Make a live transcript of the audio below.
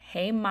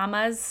Hey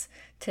mamas,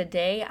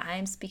 today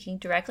I'm speaking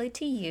directly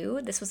to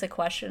you. This was a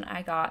question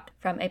I got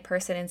from a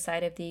person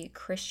inside of the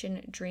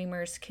Christian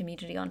Dreamers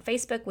community on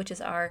Facebook, which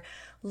is our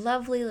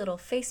lovely little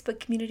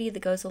Facebook community that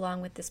goes along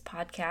with this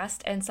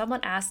podcast. And someone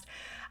asked,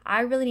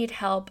 I really need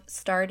help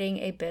starting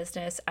a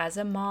business as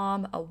a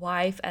mom, a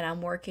wife, and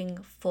I'm working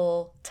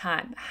full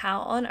time.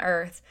 How on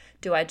earth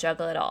do I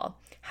juggle it all?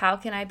 How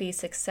can I be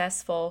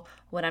successful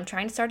when I'm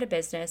trying to start a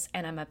business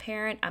and I'm a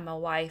parent, I'm a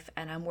wife,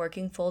 and I'm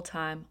working full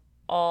time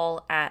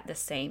all at the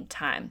same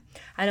time?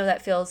 I know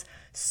that feels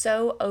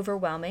so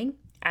overwhelming.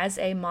 As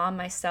a mom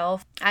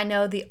myself, I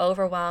know the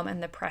overwhelm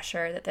and the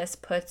pressure that this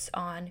puts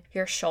on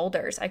your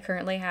shoulders. I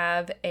currently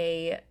have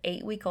a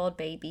 8-week-old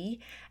baby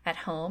at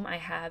home. I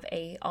have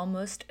a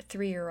almost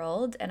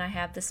 3-year-old, and I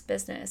have this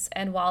business.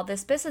 And while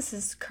this business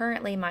is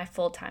currently my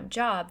full-time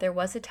job, there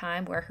was a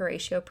time where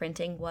Horatio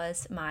Printing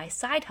was my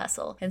side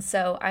hustle. And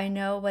so I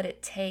know what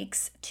it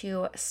takes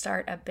to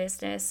start a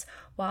business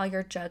while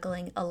you're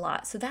juggling a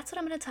lot. So that's what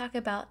I'm going to talk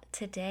about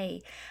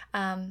today.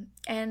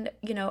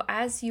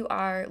 As you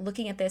are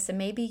looking at this, and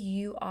maybe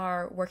you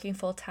are working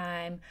full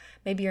time,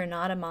 maybe you're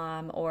not a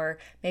mom, or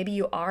maybe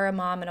you are a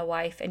mom and a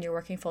wife and you're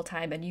working full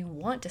time and you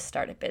want to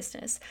start a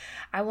business.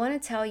 I want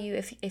to tell you,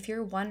 if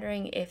you're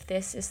wondering if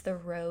this is the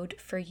road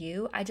for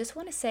you, I just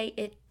want to say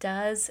it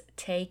does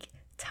take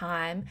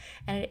time,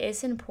 and it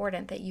is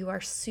important that you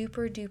are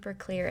super duper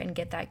clear and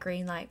get that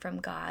green light from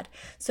God.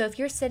 So if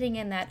you're sitting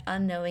in that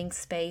unknowing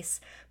space,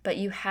 but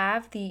you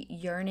have the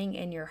yearning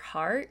in your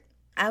heart,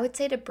 I would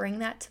say to bring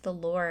that to the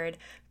Lord.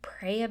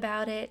 Pray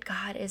about it.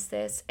 God, is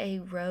this a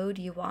road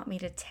you want me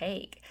to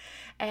take?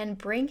 And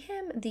bring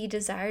Him the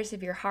desires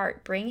of your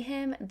heart. Bring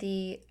Him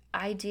the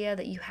idea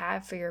that you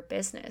have for your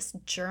business.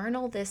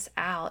 Journal this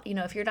out.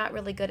 If you're not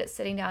really good at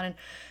sitting down and,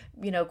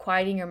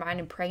 quieting your mind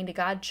and praying to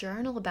God,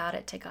 journal about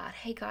it to God.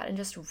 Hey, God, and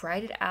just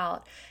write it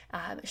out.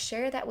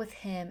 Share that with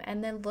Him,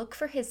 and then look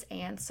for His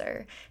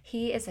answer.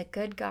 He is a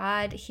good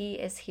God. He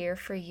is here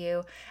for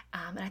you.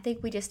 And I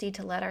think we just need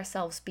to let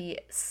ourselves be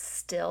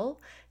still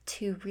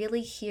to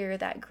really hear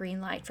that green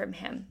light from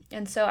Him.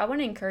 And so I want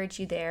to encourage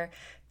you there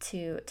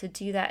to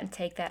do that and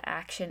take that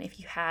action if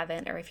you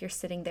haven't, or if you're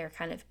sitting there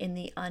kind of in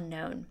the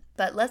unknown.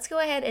 But let's go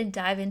ahead and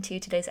dive into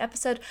today's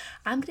episode.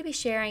 I'm going to be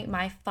sharing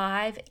my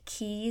 5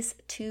 keys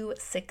to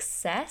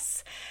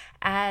success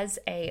as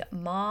a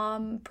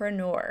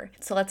mompreneur.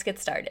 So let's get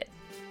started.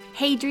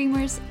 Hey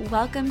dreamers,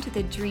 welcome to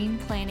the Dream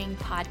Planning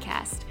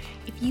Podcast.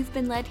 If you've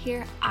been led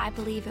here, I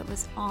believe it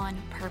was on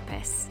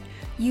purpose.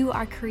 You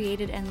are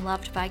created and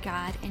loved by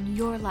God, and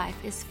your life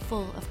is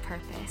full of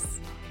purpose.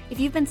 If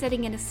you've been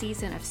sitting in a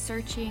season of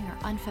searching or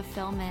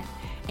unfulfillment,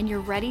 and you're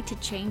ready to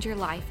change your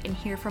life and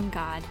hear from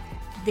God,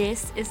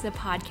 this is the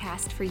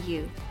podcast for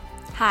you.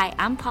 Hi,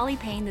 I'm Polly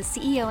Payne, the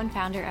CEO and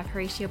founder of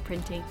Horatio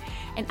Printing,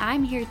 and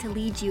I'm here to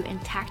lead you in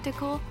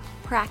tactical,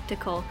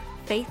 practical,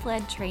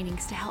 faith-led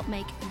trainings to help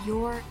make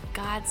your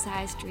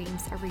God-sized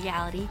dreams a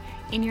reality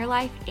in your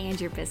life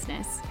and your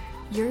business.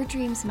 Your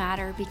dreams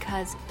matter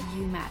because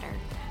you matter.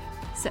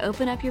 So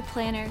open up your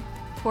planner,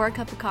 pour a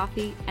cup of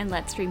coffee, and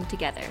let's dream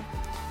together.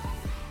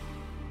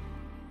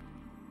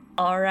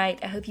 All right,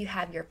 I hope you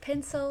have your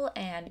pencil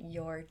and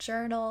your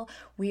journal.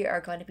 We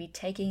are going to be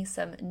taking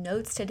some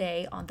notes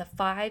today on the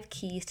 5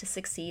 keys to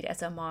succeed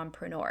as a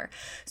mompreneur.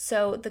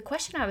 So the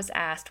question I was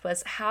asked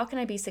was, how can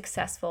I be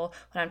successful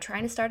when I'm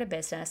trying to start a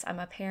business? I'm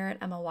a parent,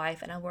 I'm a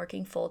wife, and I'm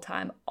working full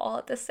time all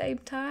at the same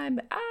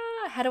time.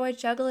 How do I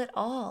juggle it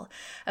all?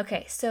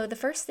 Okay, so the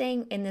first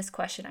thing in this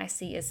question I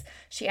see is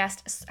she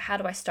asked, how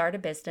do I start a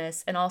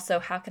business? And also,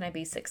 how can I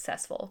be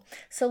successful?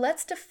 So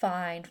let's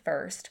define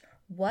first,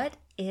 what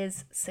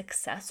is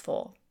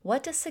successful?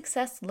 What does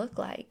success look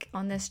like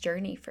on this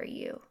journey for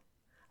you?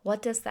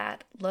 What does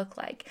that look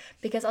like?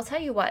 Because I'll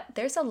tell you what,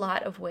 there's a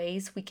lot of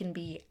ways we can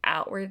be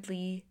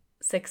outwardly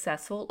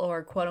successful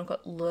or quote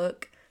unquote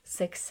look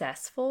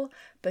successful,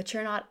 but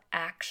you're not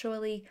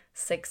actually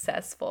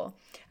successful.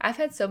 I've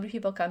had so many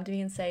people come to me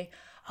and say,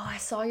 oh, I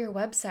saw your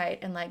website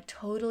and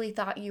totally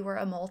thought you were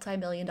a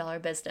multi-million-dollar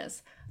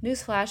business.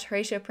 Newsflash,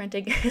 Horatio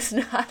Printing is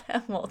not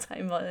a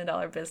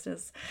multi-million-dollar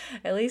business,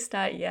 at least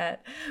not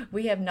yet.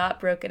 We have not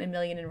broken $1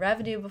 million in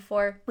revenue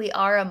before. We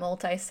are a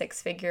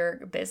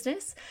multi-6-figure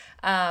business.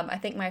 I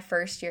think my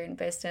first year in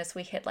business,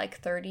 we hit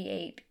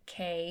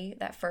 $38K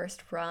that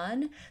first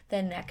run.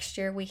 Then next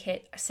year we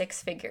hit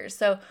 6 figures.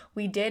 So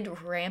we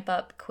did ramp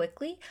up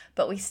quickly,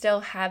 but we still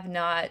have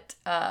not,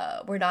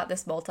 we're not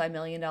this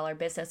multi-million-dollar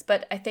business.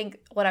 But I think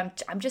what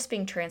I'm just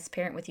being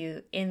transparent with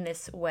you in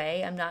this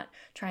way. I'm not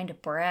trying to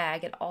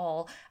brag at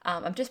all.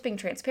 I'm just being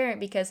transparent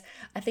because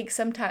I think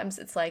sometimes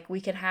it's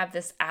we can have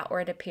this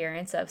outward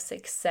appearance of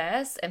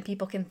success and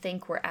people can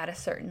think we're at a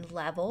certain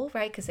level,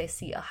 right? Because they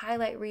see a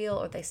highlight reel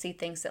or they see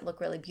things that look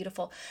really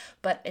beautiful,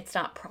 but it's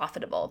not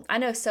profitable. I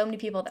know so many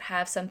people that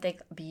have something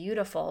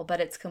beautiful,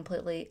 but it's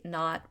completely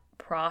not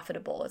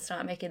profitable. It's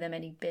not making them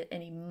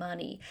any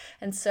money.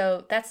 And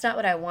so that's not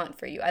what I want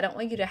for you. I don't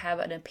want you to have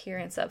an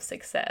appearance of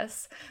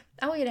success.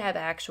 I want you to have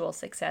actual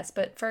success.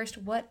 But first,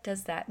 what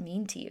does that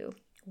mean to you?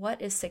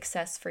 What is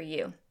success for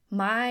you?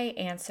 My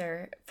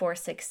answer for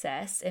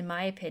success, in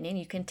my opinion,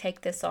 you can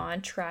take this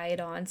on, try it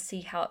on,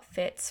 see how it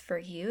fits for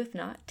you. If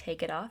not,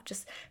 take it off.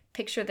 Just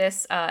picture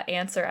this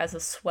answer as a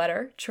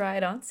sweater. Try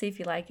it on, see if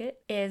you like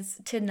it. Is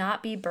to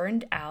not be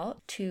burned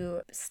out, to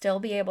still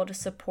be able to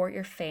support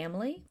your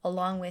family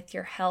along with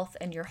your health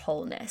and your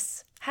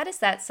wholeness. How does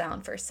that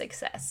sound for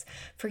success?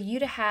 For you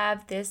to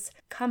have this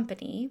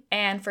company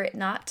and for it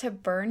not to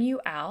burn you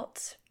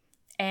out,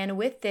 and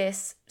with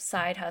this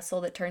side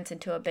hustle that turns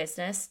into a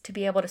business, to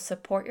be able to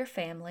support your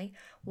family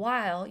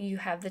while you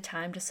have the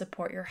time to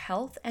support your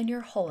health and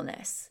your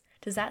wholeness.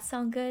 Does that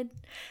sound good?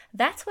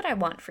 That's what I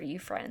want for you,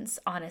 friends,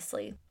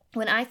 honestly.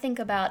 When I think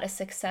about a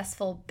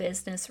successful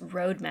business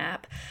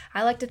roadmap,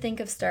 I like to think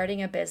of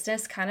starting a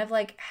business kind of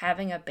like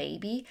having a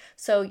baby.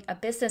 So a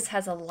business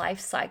has a life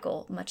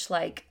cycle, much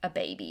like a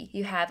baby.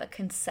 You have a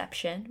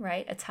conception,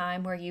 right? A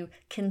time where you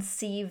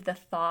conceive the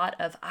thought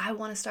of, I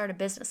want to start a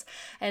business.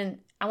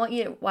 And I want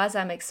you, as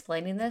I'm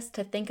explaining this,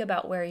 to think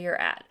about where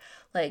you're at.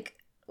 Like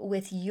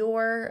with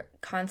your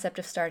concept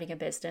of starting a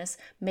business,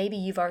 maybe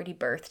you've already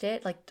birthed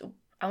it. Like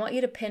I want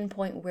you to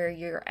pinpoint where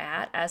you're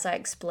at as I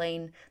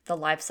explain the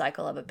life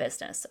cycle of a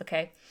business,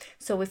 okay?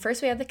 So we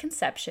have the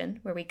conception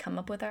where we come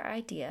up with our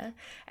idea,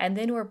 and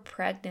then we're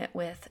pregnant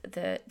with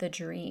the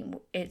dream.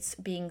 It's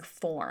being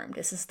formed.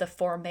 This is the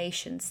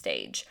formation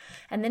stage.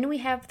 And then we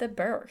have the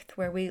birth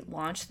where we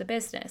launch the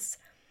business.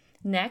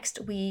 Next,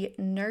 we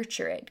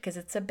nurture it because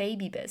it's a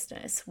baby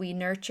business. We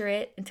nurture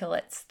it until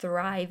it's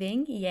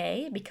thriving.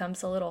 Yay, it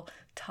becomes a little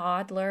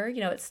toddler.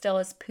 It still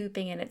is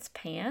pooping in its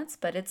pants,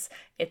 but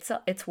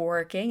it's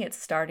working.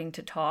 It's starting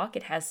to talk.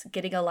 It has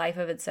getting a life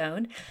of its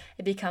own.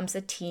 It becomes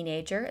a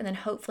teenager, and then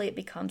hopefully it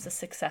becomes a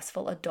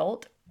successful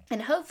adult.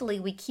 And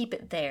hopefully we keep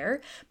it there.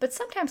 But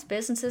sometimes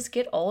businesses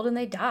get old and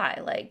they die.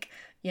 Like,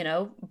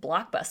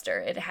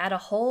 Blockbuster, it had a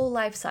whole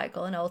life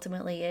cycle and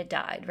ultimately it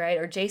died, right?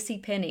 Or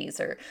JCPenney's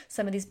or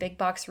some of these big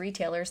box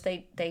retailers,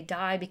 they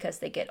die because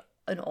they get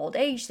an old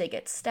age, they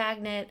get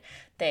stagnant,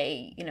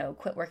 they,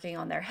 quit working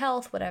on their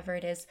health, whatever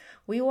it is.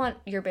 We want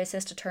your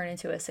business to turn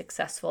into a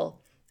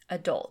successful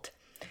adult.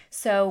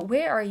 So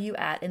where are you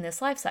at in this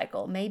life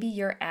cycle? Maybe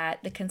you're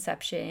at the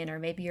conception, or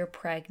maybe you're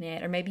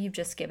pregnant, or maybe you've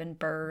just given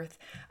birth.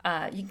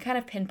 You can kind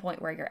of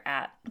pinpoint where you're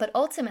at. But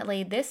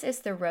ultimately, this is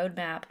the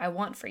roadmap I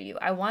want for you.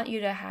 I want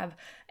you to have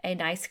a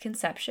nice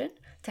conception,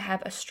 to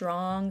have a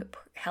strong,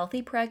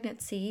 healthy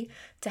pregnancy,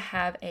 to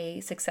have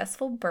a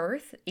successful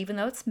birth, even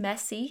though it's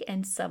messy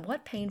and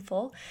somewhat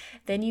painful.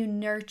 Then you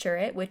nurture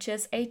it, which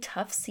is a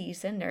tough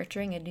season,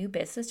 nurturing a new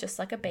business just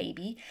like a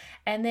baby.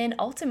 And then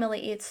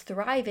ultimately it's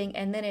thriving,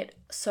 and then it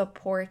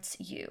supports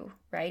you,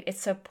 right? It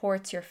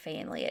supports your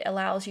family. It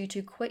allows you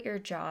to quit your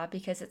job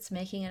because it's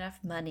making enough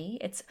money.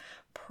 It's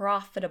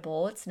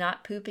profitable. It's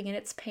not pooping in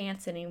its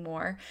pants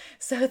anymore,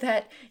 so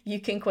that you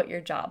can quit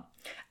your job.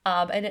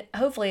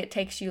 Hopefully it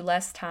takes you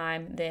less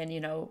time than,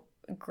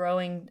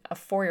 growing a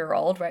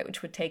 4-year-old, right?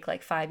 Which would take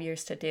like 5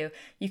 years to do.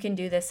 You can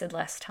do this in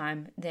less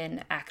time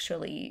than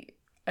actually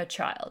a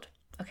child.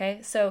 Okay,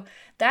 so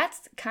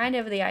that's kind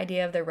of the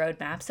idea of the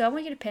roadmap. So I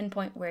want you to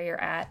pinpoint where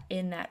you're at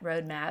in that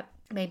roadmap.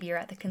 Maybe you're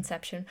at the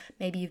conception,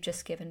 maybe you've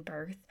just given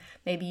birth,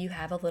 maybe you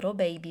have a little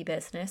baby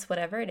business,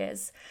 whatever it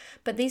is.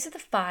 But these are the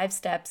 5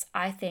 steps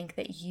I think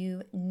that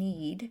you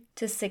need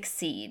to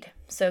succeed.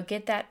 So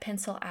get that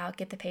pencil out,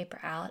 get the paper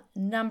out.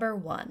 Number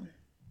one,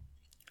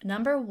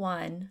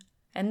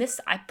 and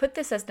this, I put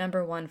this as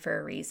number 1 for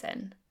a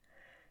reason.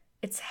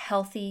 It's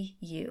healthy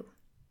you.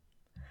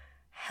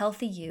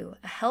 Healthy you.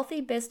 A healthy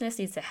business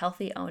needs a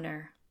healthy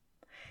owner.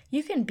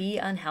 You can be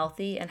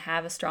unhealthy and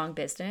have a strong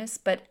business,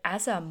 but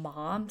as a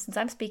mom, since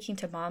I'm speaking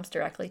to moms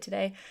directly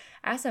today,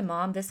 as a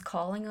mom, this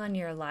calling on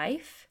your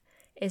life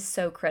is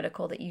so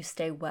critical that you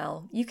stay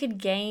well. You can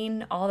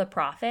gain all the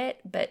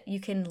profit, but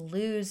you can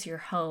lose your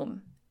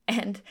home.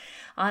 And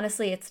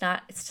honestly, it's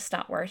just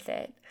not worth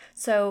it.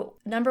 So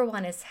number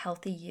 1 is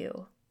healthy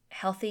you.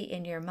 Healthy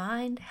in your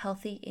mind,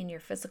 healthy in your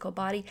physical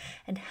body,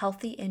 and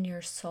healthy in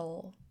your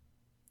soul.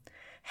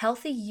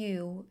 Healthy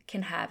you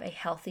can have a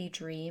healthy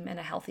dream and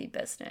a healthy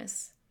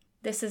business.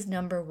 This is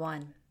number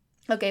 1.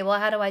 Okay, well,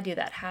 how do I do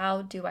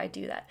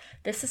that?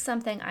 This is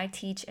something I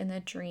teach in the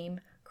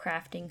Dream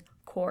Crafting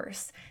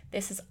course.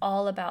 This is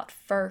all about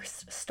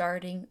first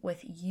starting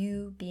with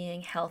you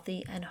being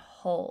healthy and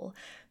whole,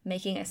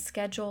 making a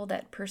schedule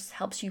that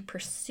helps you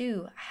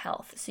pursue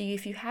health. So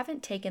if you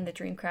haven't taken the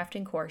Dream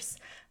Crafting course,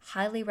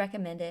 highly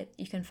recommend it.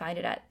 You can find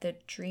it at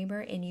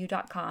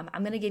thedreamerinyou.com.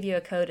 I'm going to give you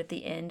a code at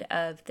the end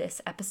of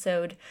this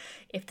episode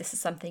if this is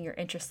something you're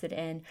interested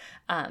in,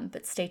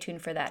 but stay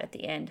tuned for that at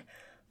the end.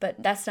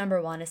 But that's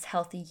number 1, is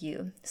healthy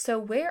you. So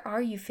where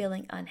are you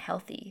feeling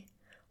unhealthy?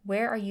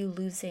 Where are you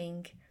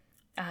losing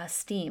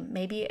steam?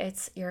 Maybe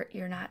it's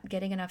you're not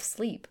getting enough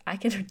sleep. I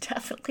can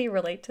definitely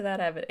relate to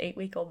that. I have an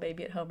 8-week-old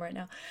baby at home right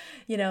now,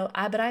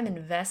 but I'm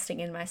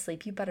investing in my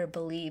sleep. You better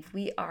believe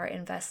we are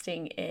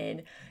investing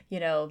in,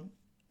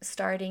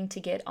 starting to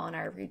get on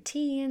our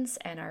routines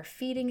and our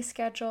feeding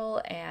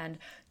schedule and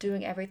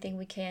doing everything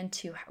we can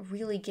to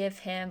really give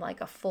him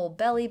like a full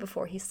belly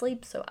before he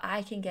sleeps so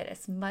I can get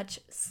as much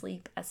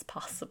sleep as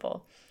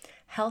possible.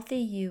 Healthy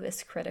you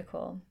is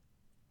critical.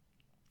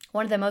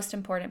 One of the most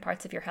important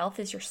parts of your health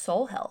is your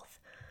soul health.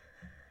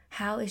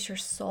 How is your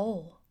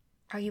soul?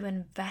 Are you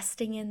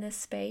investing in this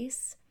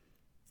space?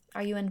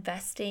 Are you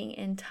investing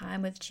in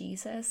time with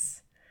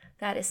Jesus?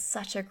 That is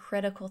such a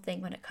critical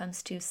thing when it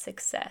comes to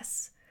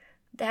success.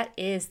 That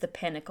is the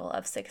pinnacle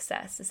of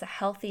success, is a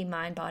healthy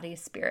mind, body,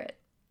 spirit.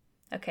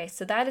 Okay,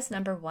 so that is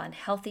number one,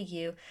 healthy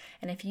you.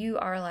 And if you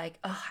are like,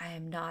 oh, I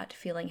am not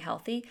feeling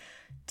healthy,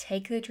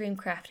 take the Dream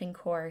Crafting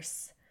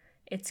course.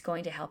 It's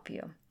going to help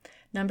you.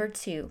 Number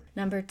two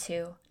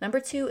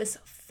is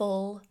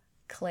full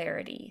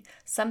clarity.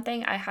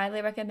 Something I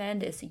highly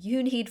recommend is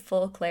you need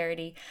full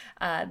clarity.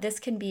 This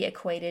can be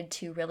equated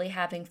to really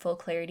having full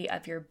clarity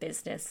of your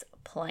business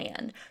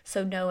plan.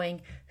 So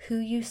knowing who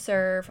you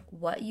serve,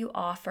 what you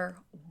offer,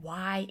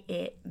 why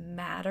it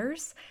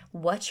matters,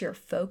 what you're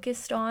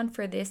focused on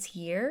for this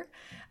year,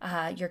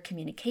 your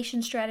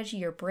communication strategy,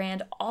 your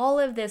brand, all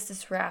of this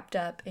is wrapped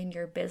up in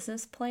your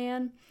business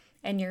plan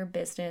and your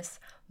business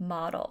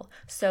model.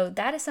 So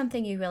that is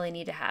something you really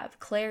need to have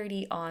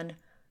clarity on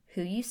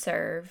who you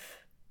serve,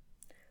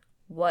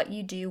 what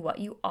you do, what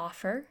you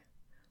offer,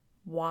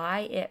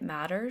 why it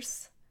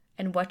matters,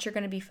 and what you're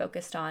going to be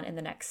focused on in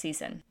the next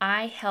season.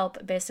 I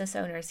help business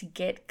owners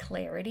get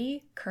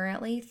clarity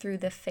currently through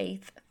the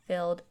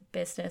Faith-Filled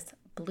Business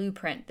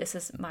Blueprint. This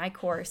is my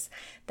course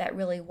that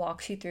really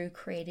walks you through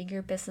creating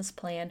your business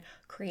plan,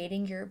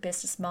 creating your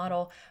business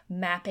model,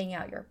 mapping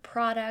out your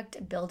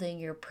product, building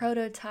your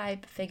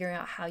prototype, figuring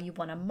out how you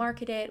want to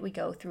market it. We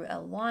go through a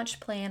launch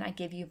plan. I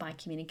give you my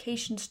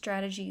communication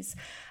strategies.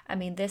 I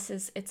mean,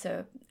 it's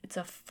a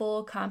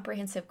full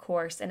comprehensive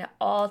course, and it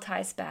all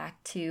ties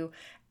back to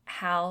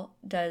how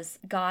does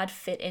God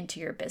fit into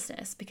your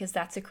business? Because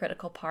that's a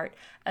critical part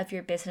of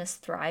your business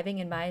thriving,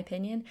 in my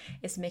opinion,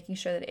 is making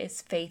sure that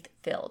it's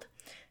faith-filled.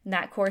 And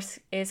that course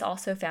is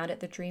also found at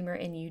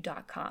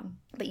thedreamerinyou.com.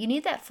 But you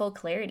need that full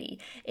clarity.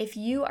 If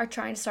you are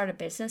trying to start a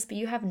business, but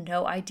you have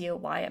no idea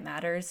why it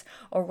matters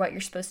or what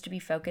you're supposed to be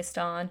focused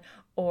on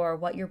or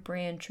what your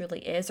brand truly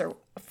is, or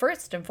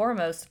first and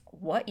foremost,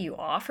 what you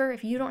offer,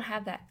 if you don't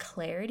have that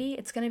clarity,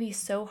 it's going to be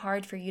so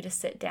hard for you to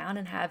sit down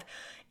and have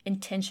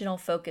intentional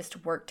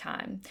focused work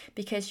time,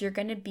 because you're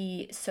going to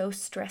be so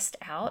stressed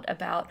out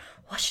about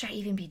what should I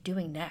even be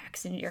doing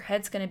next, and your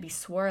head's going to be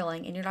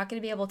swirling and you're not going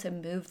to be able to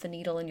move the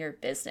needle in your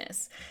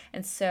business.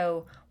 And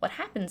so what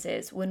happens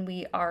is when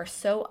we are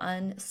so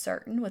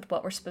uncertain with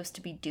what we're supposed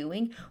to be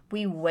doing,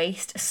 we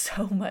waste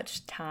so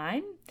much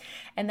time,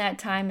 and that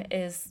time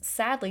is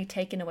sadly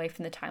taken away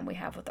from the time we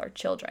have with our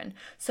children.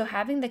 So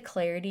having the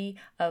clarity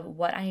of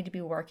what I need to be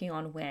working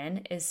on when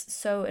is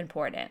so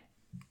important.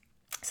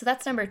 So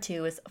that's number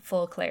two, is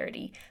full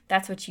clarity.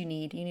 That's what you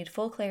need. You need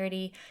full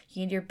clarity.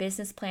 You need your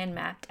business plan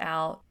mapped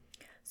out.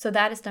 So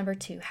that is number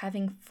two,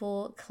 having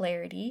full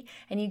clarity.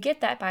 And you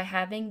get that by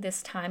having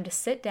this time to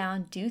sit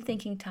down, do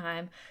thinking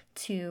time,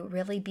 to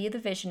really be the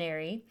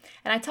visionary.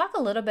 And I talk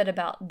a little bit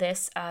about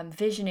this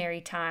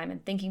visionary time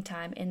and thinking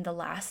time in the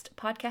last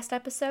podcast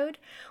episode,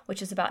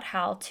 which is about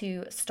how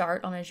to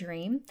start on a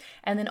dream.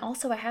 And then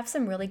also I have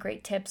some really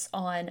great tips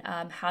on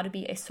how to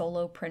be a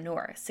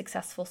solopreneur,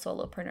 successful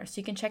solopreneur. So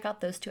you can check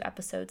out those two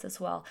episodes as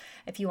well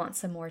if you want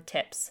some more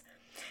tips.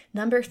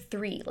 Number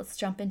three, let's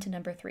jump into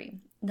number three.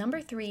 Number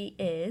three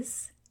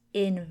is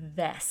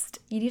invest.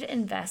 You need to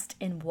invest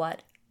in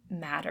what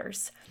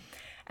matters.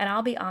 And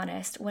I'll be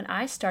honest, when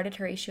I started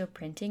Horatio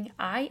Printing,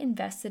 I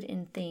invested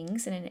in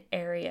things and in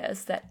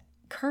areas that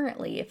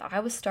currently, if I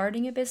was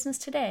starting a business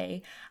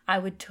today, I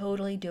would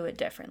totally do it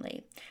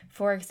differently.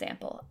 For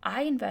example,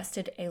 I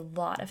invested a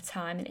lot of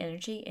time and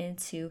energy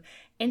into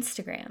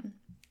Instagram.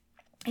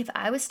 If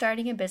I was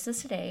starting a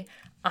business today,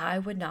 I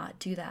would not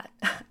do that.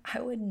 I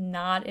would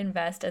not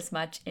invest as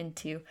much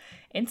into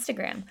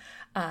Instagram.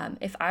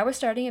 If I was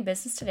starting a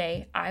business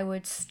today, I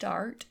would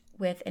start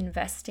with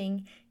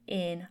investing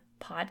in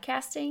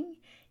podcasting,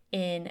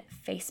 in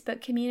Facebook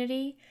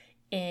community,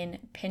 in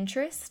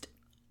Pinterest,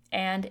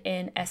 and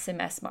in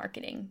SMS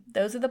marketing.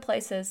 Those are the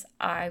places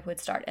I would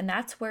start. And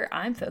that's where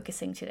I'm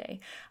focusing today.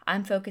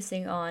 I'm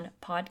focusing on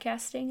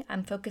podcasting.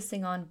 I'm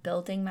focusing on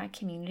building my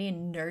community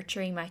and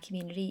nurturing my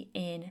community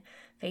in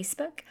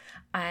Facebook.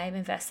 I'm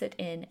invested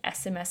in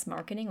SMS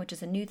marketing, which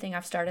is a new thing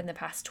I've started in the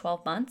past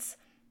 12 months,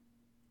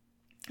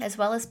 as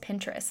well as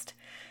Pinterest.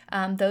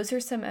 Those are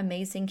some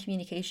amazing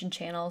communication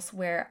channels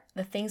where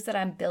the things that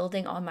I'm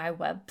building on my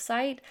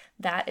website,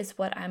 that is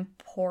what I'm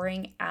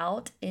pouring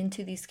out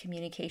into these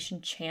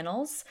communication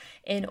channels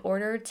in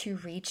order to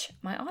reach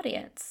my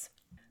audience.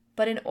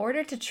 But in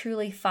order to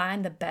truly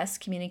find the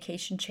best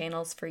communication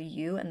channels for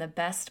you and the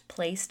best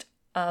placed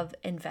of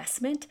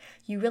investment,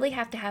 you really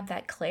have to have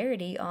that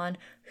clarity on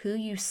who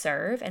you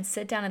serve and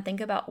sit down and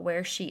think about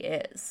where she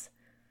is.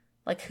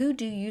 Like, who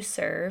do you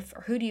serve,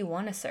 or who do you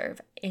want to serve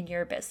in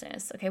your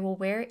business? Okay, well,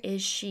 where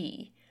is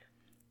she?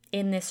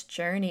 in this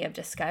journey of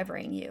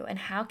discovering you, and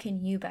how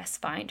can you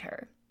best find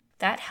her?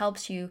 That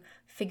helps you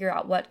figure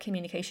out what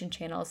communication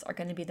channels are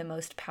going to be the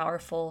most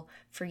powerful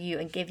for you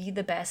and give you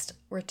the best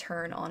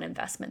return on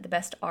investment, the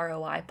best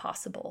ROI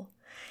possible.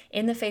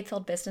 In the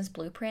Faith-Filled Business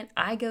Blueprint,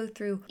 I go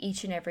through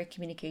each and every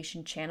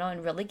communication channel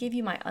and really give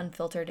you my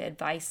unfiltered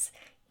advice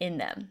in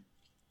them.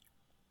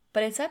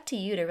 But it's up to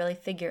you to really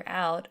figure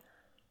out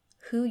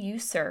who you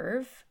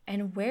serve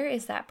and where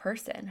is that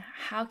person?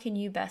 How can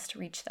you best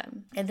reach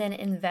them? And then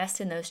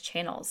invest in those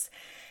channels.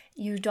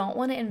 You don't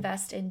want to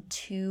invest in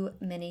too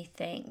many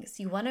things.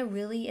 You want to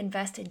really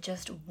invest in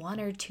just one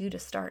or two to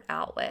start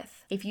out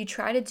with. If you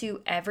try to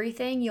do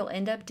everything, you'll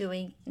end up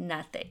doing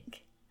nothing.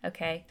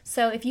 Okay,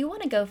 so if you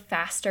want to go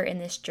faster in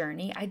this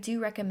journey, I do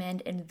recommend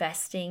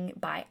investing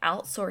by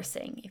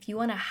outsourcing. If you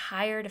want to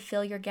hire to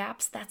fill your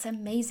gaps, that's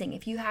amazing.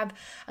 If you have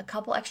a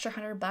couple extra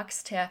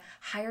 $100 to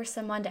hire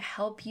someone to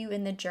help you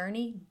in the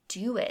journey,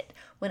 do it.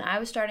 When I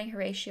was starting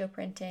Horatio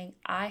Printing,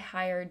 I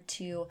hired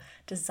 2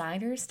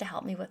 designers to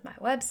help me with my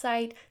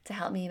website, to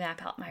help me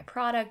map out my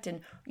product and,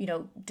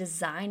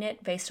 design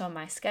it based on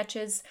my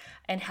sketches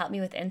and help me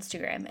with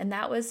Instagram. And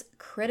that was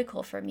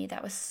critical for me.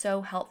 That was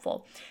so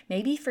helpful.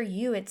 Maybe for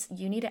you,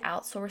 you need to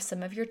outsource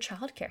some of your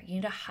childcare. You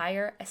need to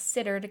hire a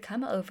sitter to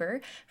come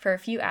over for a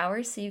few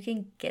hours so you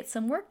can get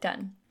some work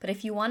done. But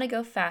if you want to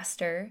go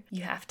faster,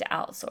 you have to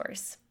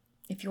outsource.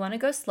 If you want to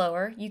go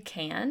slower, you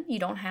can. You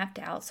don't have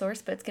to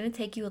outsource, but it's going to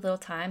take you a little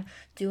time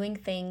doing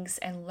things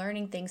and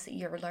learning things that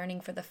you're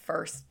learning for the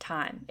first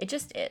time. It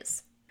just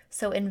is.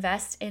 So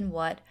invest in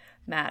what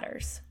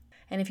matters.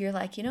 And if you're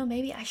like,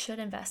 maybe I should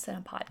invest in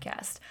a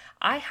podcast,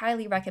 I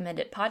highly recommend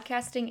it.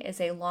 Podcasting is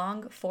a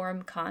long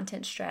form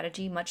content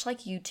strategy, much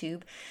like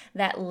YouTube,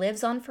 that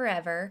lives on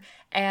forever.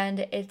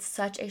 And it's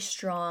such a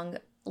strong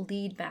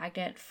lead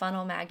magnet,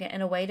 funnel magnet,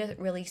 and a way to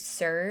really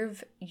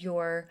serve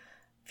your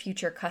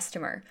future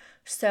customer.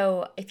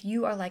 So if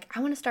you are like,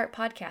 I want to start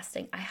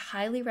podcasting, I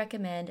highly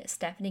recommend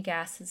Stephanie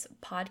Gass's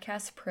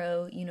Podcast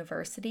Pro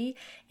University.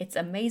 It's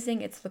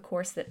amazing. It's the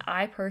course that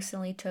I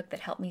personally took that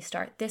helped me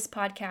start this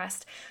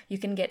podcast. You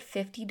can get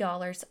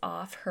 $50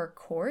 off her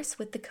course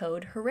with the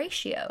code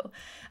Horatio.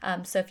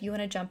 So if you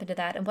want to jump into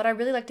that, and what I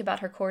really liked about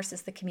her course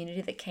is the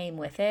community that came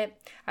with it.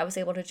 I was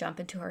able to jump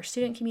into her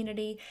student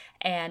community,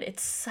 and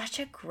it's such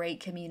a great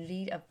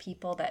community of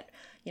people that,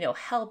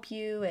 help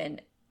you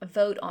and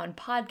vote on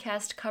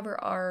podcast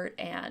cover art,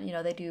 and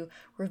they do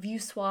review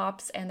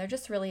swaps, and they're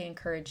just really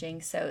encouraging.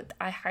 So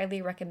I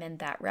highly recommend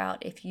that route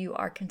if you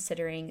are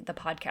considering the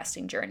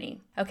podcasting journey.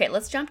 Okay,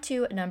 let's jump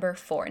to number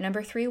 4.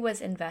 Number 3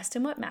 was invest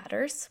in what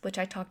matters, which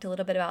I talked a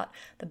little bit about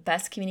the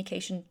best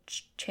communication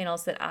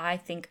channels that I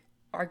think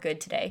are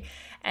good today.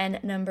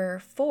 And number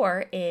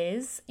 4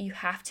 is you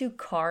have to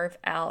carve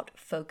out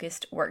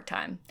focused work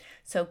time.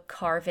 So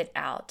carve it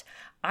out.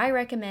 I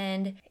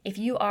recommend, if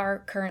you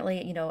are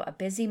currently, a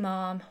busy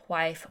mom,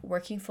 wife,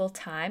 working full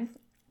time,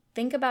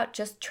 think about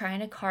just trying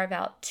to carve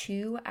out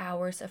 2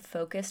 hours of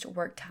focused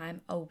work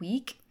time a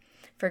week.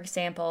 For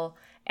example,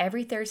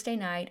 every Thursday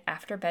night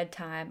after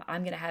bedtime,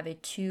 I'm going to have a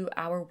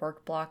 2-hour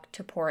work block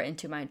to pour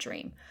into my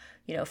dream.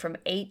 From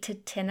 8 to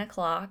 10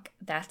 o'clock,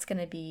 that's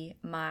going to be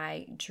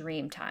my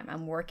dream time.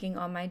 I'm working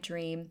on my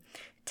dream.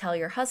 Tell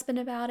your husband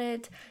about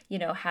it,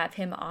 have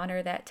him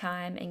honor that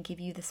time and give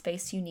you the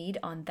space you need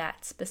on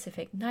that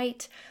specific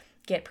night.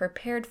 Get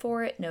prepared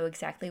for it, know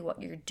exactly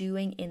what you're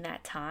doing in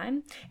that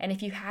time. And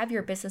if you have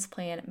your business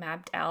plan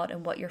mapped out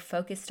and what you're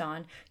focused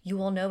on, you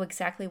will know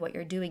exactly what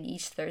you're doing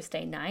each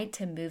Thursday night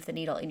to move the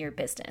needle in your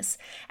business.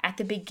 At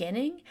the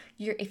beginning,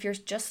 if you're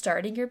just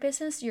starting your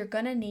business, you're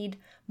going to need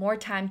more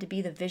time to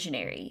be the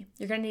visionary.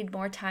 You're going to need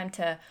more time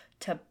to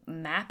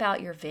map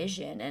out your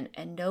vision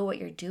and know what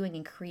you're doing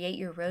and create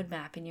your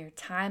roadmap and your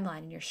timeline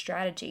and your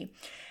strategy.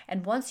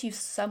 And once you've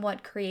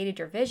somewhat created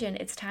your vision,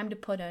 it's time to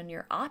put on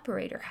your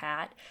operator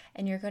hat,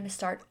 and you're going to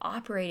start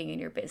operating in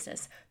your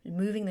business,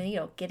 moving the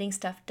needle, getting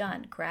stuff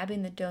done,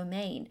 grabbing the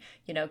domain,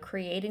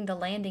 creating the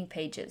landing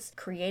pages,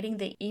 creating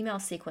the email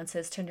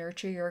sequences to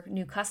nurture your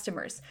new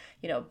customers,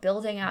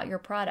 building out your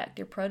product,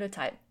 your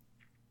prototype.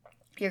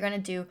 You're going to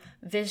do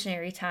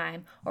visionary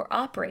time or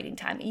operating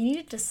time. You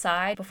need to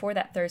decide before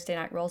that Thursday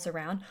night rolls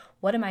around,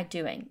 what am I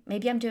doing?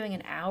 Maybe I'm doing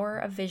an hour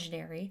of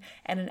visionary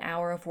and an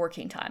hour of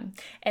working time.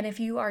 And if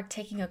you are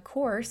taking a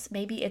course,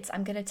 maybe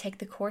I'm going to take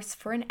the course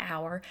for an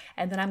hour,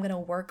 and then I'm going to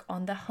work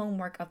on the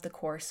homework of the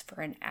course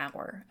for an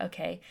hour,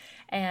 okay?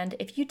 And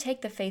if you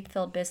take the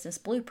Faith-Filled Business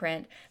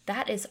Blueprint,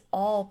 that is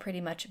all pretty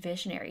much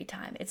visionary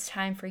time. It's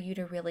time for you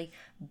to really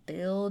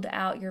build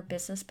out your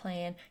business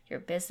plan, your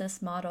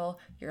business model,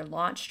 your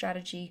launch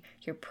strategy,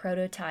 your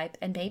prototype,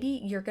 and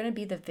maybe you're going to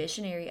be the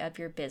visionary of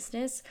your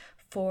business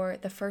for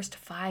the first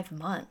 5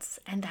 months,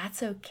 and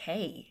that's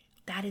okay.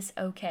 That is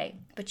okay.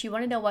 But you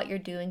want to know what you're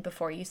doing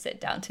before you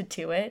sit down to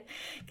do it,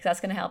 because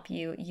that's going to help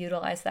you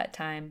utilize that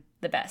time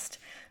the best.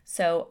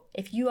 So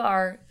if you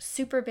are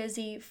super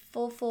busy,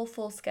 full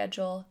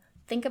schedule,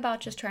 think about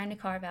just trying to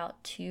carve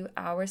out 2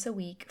 hours a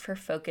week for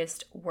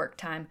focused work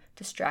time,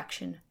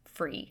 distraction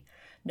free.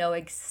 Know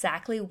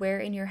exactly where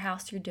in your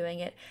house you're doing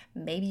it.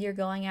 Maybe you're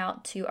going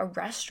out to a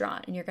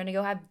restaurant and you're going to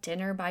go have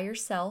dinner by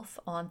yourself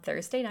on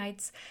Thursday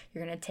nights.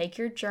 You're going to take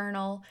your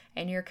journal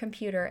and your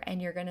computer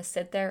and you're going to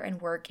sit there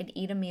and work and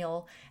eat a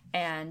meal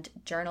and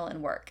journal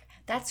and work.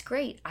 That's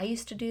great. I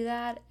used to do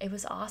that. It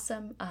was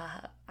awesome.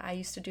 I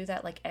used to do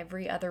that like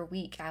every other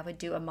week. I would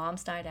do a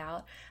mom's night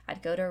out.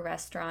 I'd go to a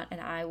restaurant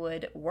and I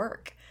would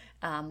work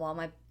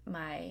while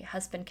my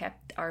husband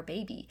kept our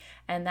baby.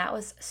 And that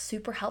was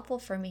super helpful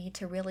for me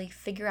to really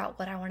figure out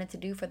what I wanted to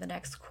do for the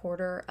next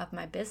quarter of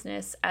my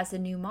business as a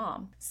new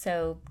mom.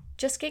 So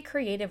just get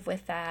creative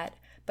with that,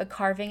 but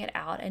carving it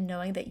out and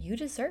knowing that you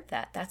deserve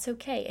that. That's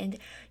okay. And,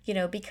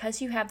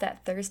 because you have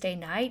that Thursday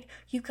night,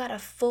 you've got a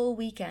full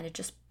weekend to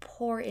just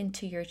pour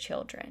into your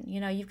children.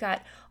 You've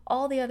got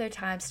all the other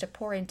times to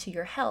pour into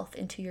your health,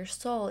 into your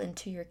soul,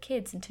 into your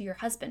kids, into your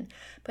husband.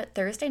 But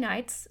Thursday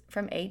nights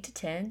from 8 to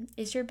 10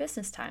 is your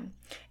business time.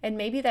 And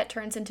maybe that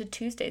turns into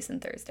Tuesdays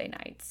and Thursday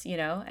nights,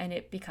 and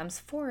it becomes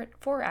 4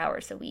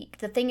 hours a week.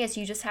 The thing is,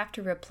 you just have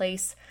to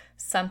replace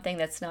something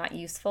that's not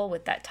useful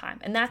with that time.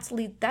 And that's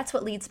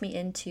what leads me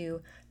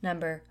into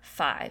number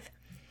 5.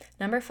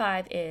 Number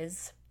 5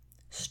 is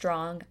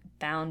strong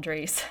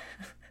boundaries.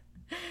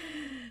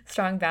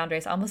 Strong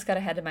boundaries. I almost got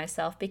ahead of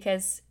myself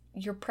because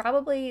you're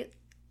probably,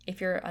 if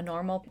you're a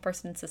normal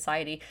person in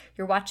society,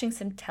 you're watching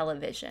some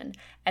television.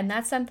 And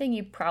that's something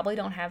you probably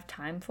don't have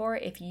time for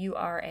if you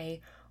are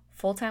a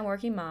full-time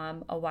working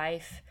mom, a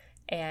wife,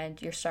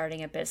 and you're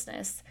starting a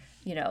business.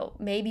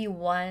 Maybe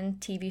one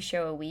TV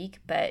show a week,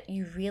 but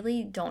you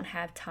really don't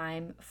have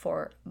time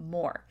for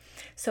more.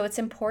 So it's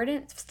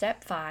important,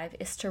 step 5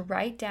 is to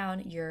write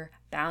down your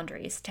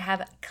boundaries, to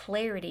have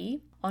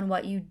clarity on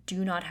what you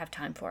do not have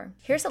time for.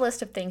 Here's a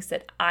list of things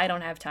that I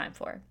don't have time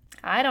for.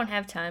 I don't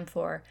have time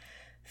for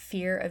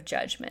fear of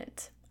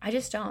judgment. I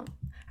just don't.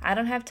 I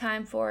don't have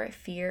time for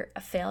fear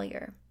of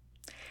failure.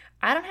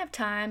 I don't have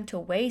time to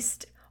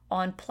waste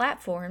on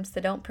platforms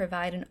that don't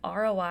provide an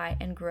ROI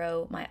and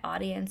grow my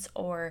audience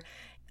or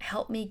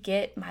help me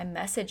get my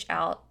message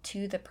out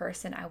to the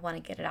person I want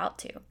to get it out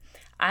to.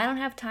 I don't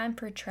have time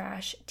for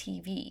trash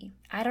TV.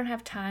 I don't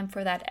have time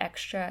for that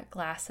extra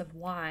glass of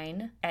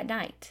wine at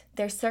night.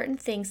 There's certain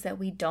things that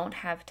we don't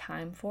have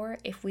time for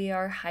if we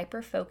are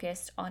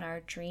hyper-focused on our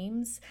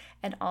dreams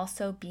and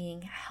also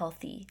being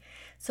healthy.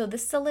 So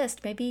this is a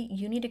list. Maybe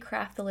you need to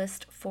craft the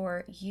list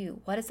for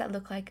you. What does that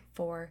look like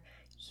for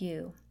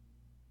you?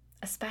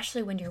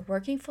 Especially when you're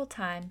working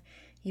full-time,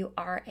 you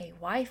are a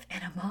wife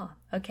and a mom,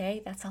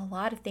 okay? That's a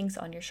lot of things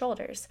on your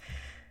shoulders.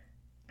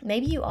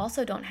 Maybe you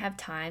also don't have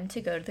time to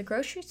go to the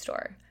grocery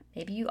store.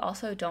 Maybe you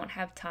also don't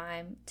have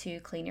time to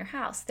clean your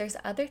house. There's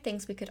other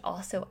things we could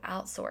also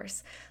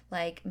outsource,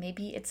 like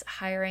maybe it's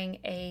hiring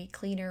a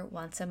cleaner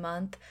once a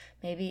month.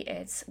 Maybe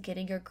it's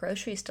getting your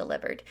groceries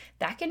delivered.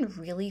 That can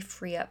really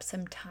free up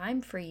some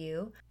time for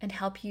you and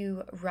help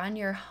you run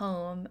your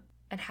home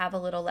and have a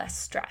little less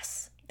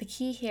stress. The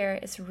key here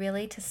is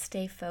really to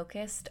stay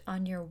focused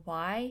on your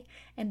why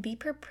and be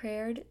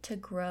prepared to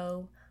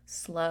grow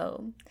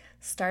slow.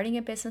 Starting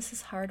a business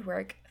is hard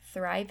work.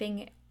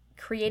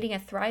 Creating a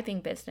thriving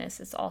business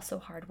is also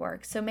hard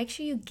work. So make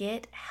sure you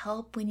get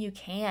help when you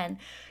can.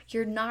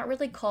 You're not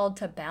really called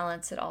to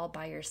balance it all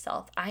by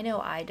yourself. I know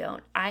I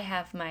don't. I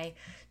have my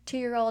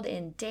 2-year-old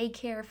in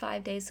daycare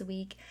 5 days a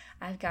week.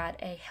 I've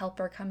got a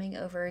helper coming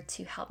over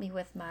to help me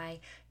with my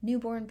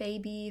newborn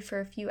baby for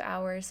a few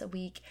hours a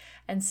week.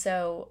 And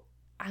so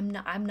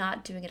I'm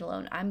not doing it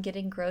alone. I'm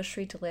getting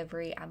grocery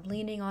delivery. I'm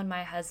leaning on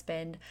my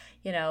husband.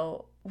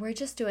 We're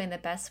just doing the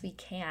best we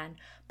can.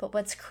 But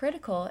what's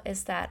critical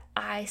is that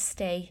I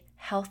stay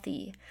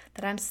healthy,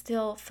 that I'm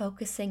still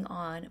focusing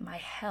on my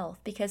health.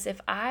 Because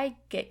if I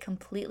get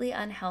completely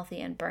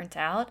unhealthy and burnt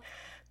out,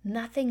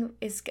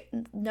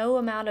 no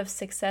amount of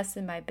success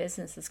in my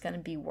business is going to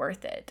be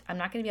worth it. I'm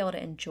not going to be able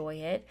to enjoy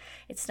it.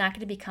 It's not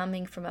going to be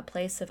coming from a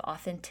place of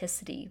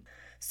authenticity.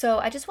 So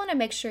I just want to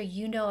make sure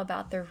you know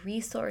about the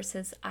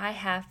resources I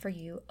have for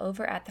you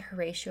over at the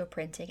Horatio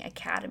Printing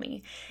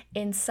Academy.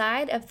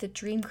 Inside of the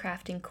Dream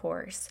Crafting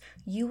course,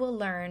 you will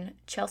learn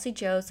Chelsea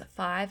Joe's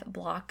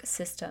 5-block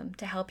system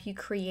to help you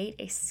create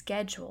a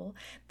schedule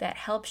that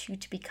helps you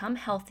to become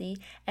healthy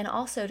and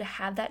also to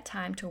have that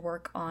time to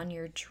work on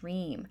your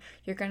dream.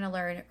 You're going to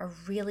learn a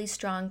really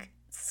strong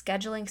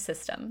scheduling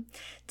system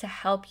to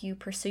help you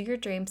pursue your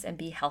dreams and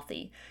be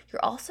healthy.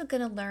 You're also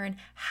going to learn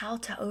how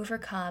to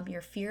overcome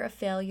your fear of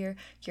failure,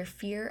 your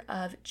fear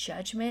of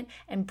judgment,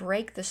 and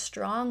break the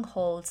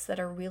strongholds that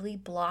are really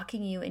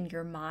blocking you in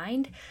your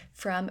mind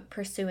from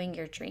pursuing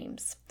your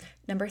dreams.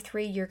 Number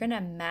 3, you're going to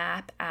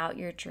map out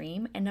your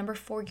dream. And number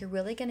 4, you're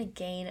really going to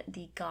gain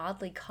the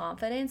godly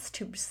confidence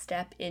to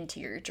step into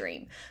your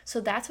dream.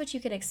 So that's what you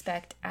can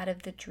expect out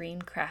of the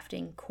Dream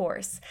Crafting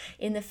course.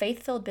 In the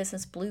Faith-Filled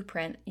Business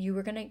Blueprint, you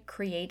are going to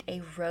create a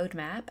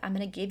roadmap. I'm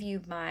going to give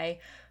you my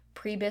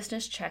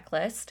pre-business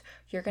checklist.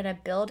 You're going to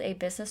build a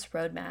business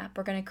roadmap.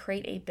 We're going to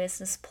create a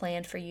business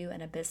plan for you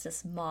and a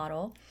business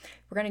model.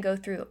 We're going to go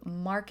through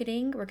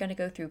marketing. We're going to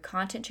go through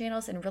content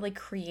channels and really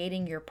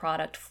creating your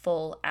product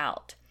full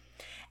out.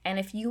 And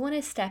if you want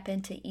to step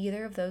into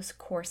either of those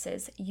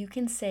courses, you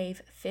can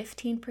save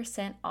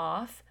 15%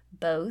 off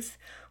both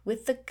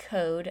with the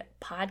code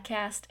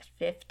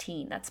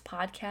podcast15. That's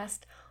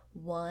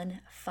podcast15.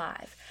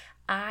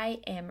 I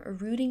am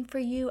rooting for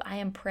you. I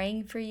am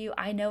praying for you.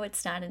 I know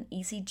it's not an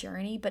easy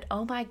journey, but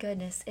oh my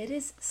goodness, it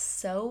is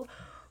so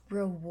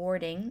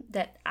rewarding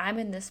that I'm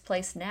in this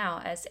place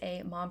now as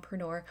a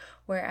mompreneur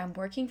where I'm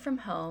working from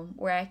home,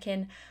 where I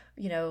can,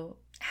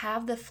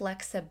 have the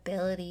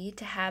flexibility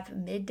to have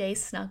midday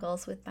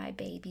snuggles with my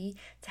baby,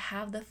 to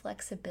have the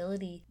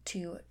flexibility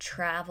to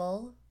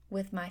travel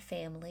with my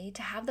family,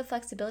 to have the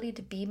flexibility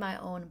to be my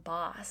own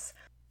boss.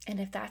 And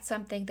if that's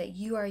something that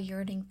you are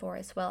yearning for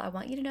as well, I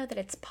want you to know that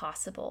it's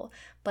possible,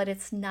 but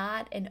it's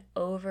not an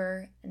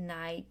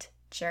overnight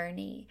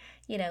journey.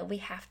 We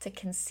have to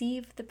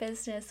conceive the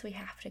business, we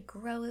have to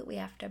grow it, we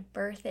have to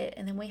birth it,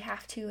 and then we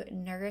have to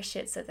nourish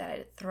it so that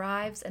it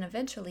thrives and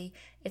eventually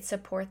it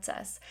supports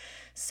us.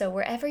 So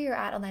wherever you're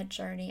at on that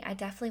journey, I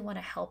definitely want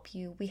to help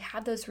you. We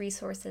have those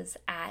resources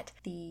at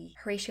the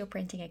Horatio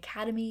Parenting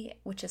Academy,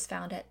 which is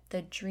found at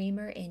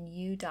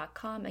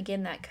thedreamerinyou.com.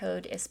 Again, that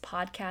code is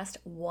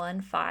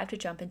podcast15 to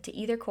jump into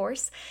either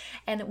course.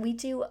 And we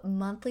do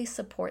monthly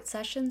support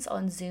sessions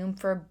on Zoom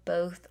for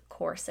both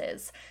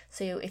courses.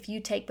 So if you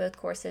take both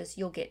courses,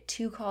 you'll get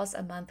 2 calls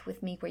a month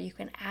with me where you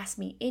can ask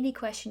me any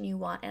question you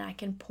want and I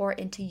can pour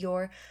into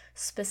your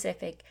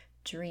specific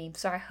dream.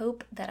 So I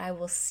hope that I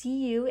will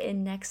see you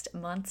in next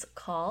month's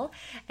call,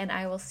 and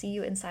I will see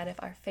you inside of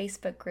our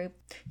Facebook group.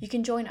 You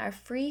can join our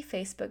free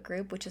Facebook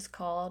group, which is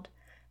called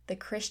the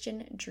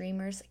Christian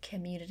Dreamers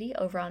Community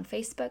over on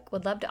Facebook.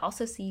 Would love to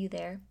also see you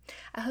there.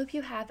 I hope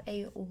you have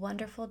a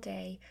wonderful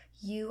day.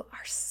 You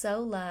are so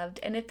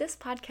loved. And if this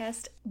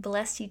podcast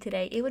blessed you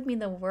today, it would mean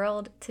the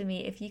world to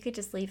me if you could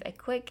just leave a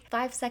quick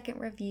 5-second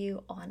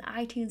review on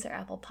iTunes or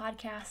Apple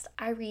Podcasts.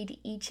 I read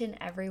each and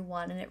every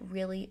one, and it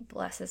really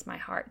blesses my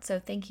heart. So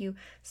thank you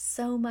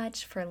so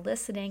much for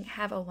listening.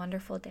 Have a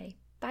wonderful day.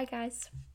 Bye, guys.